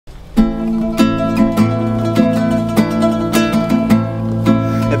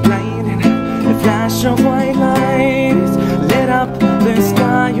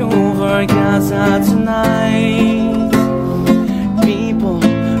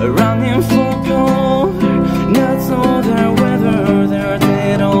running for cover, not know their whether they're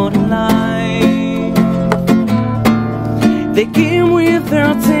dead or alive. They came with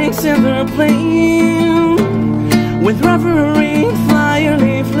their tanks and their plane, with revelry and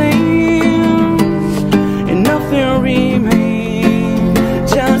fiery flames, and nothing remained,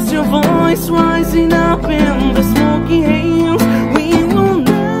 just your voice rising up in the smoky haze. We will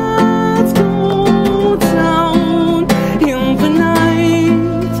not go down in the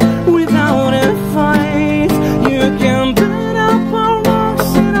night without a fight. You can burn up our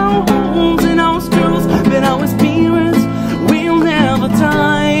rocks and our homes and our schools, but our spirits will never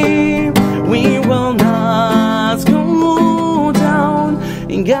die. We will not go down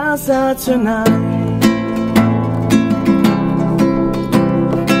in Gaza tonight.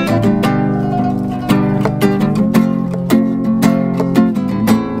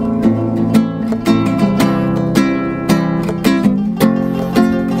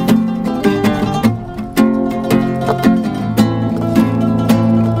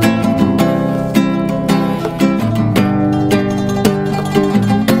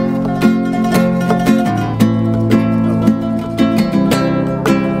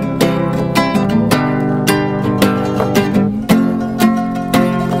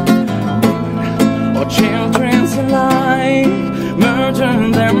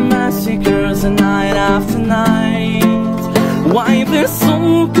 Night after night, why the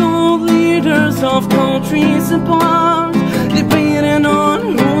so-called leaders of countries apart, debating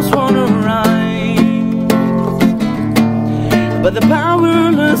on who's for the right. But the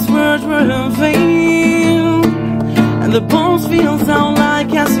powerless words were in vain, and the bombs feel sound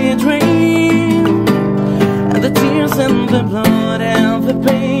like acid rain, and the tears and the blood and the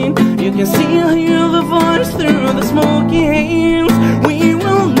pain. You can still hear the voice through the smoky haze. We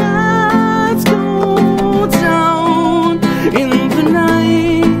will not go down in the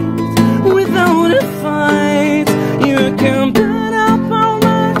night without a fight. You can burn up our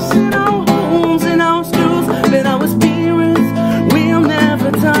rocks and our homes and our schools, but our spirits will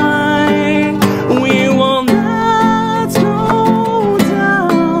never die. We will not go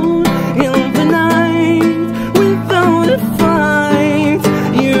down in the night without a fight.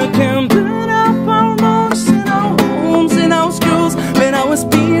 You can burn up our rocks and our homes and our schools, but our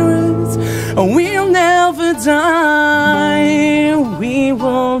spirits will never die. We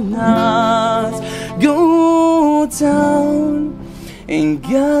will not go down in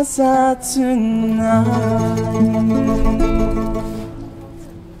Gaza tonight.